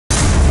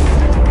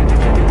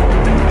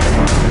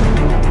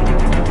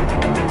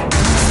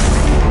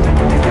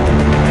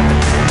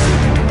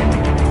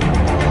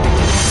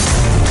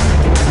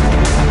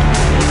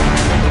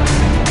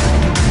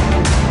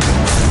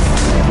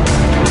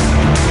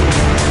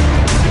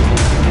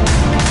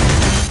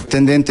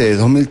intendente de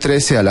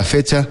 2013 a la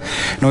fecha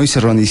no hizo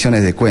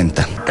rendiciones de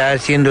cuenta. Está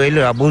haciendo él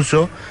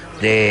abuso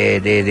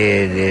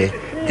de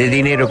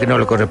dinero que no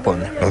le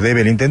corresponde. Nos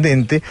debe el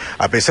intendente,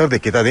 a pesar de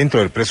que está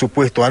dentro del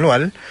presupuesto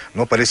anual,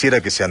 no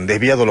pareciera que se han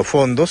desviado los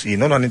fondos y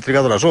no nos han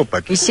entregado la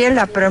ropa. Y si él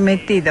ha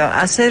prometido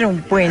hacer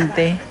un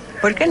puente,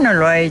 ¿por qué no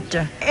lo ha hecho?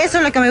 Eso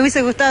es lo que me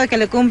hubiese gustado que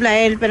le cumpla a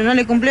él, pero no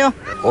le cumplió.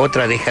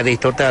 Otra dejadez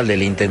total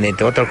del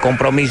intendente, otro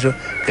compromiso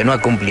que no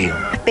ha cumplido.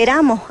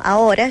 Esperamos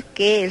ahora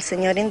que el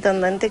señor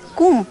intendente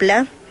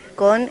cumpla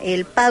con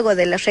el pago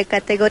de la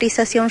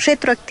recategorización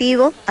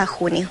retroactivo a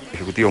junio. El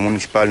Ejecutivo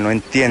Municipal no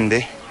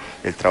entiende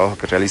el trabajo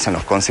que realizan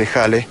los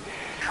concejales.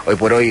 Hoy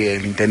por hoy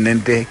el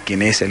intendente,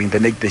 quien es el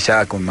intendente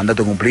ya con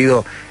mandato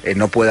cumplido,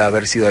 no puede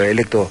haber sido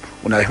electo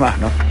una vez más,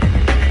 ¿no?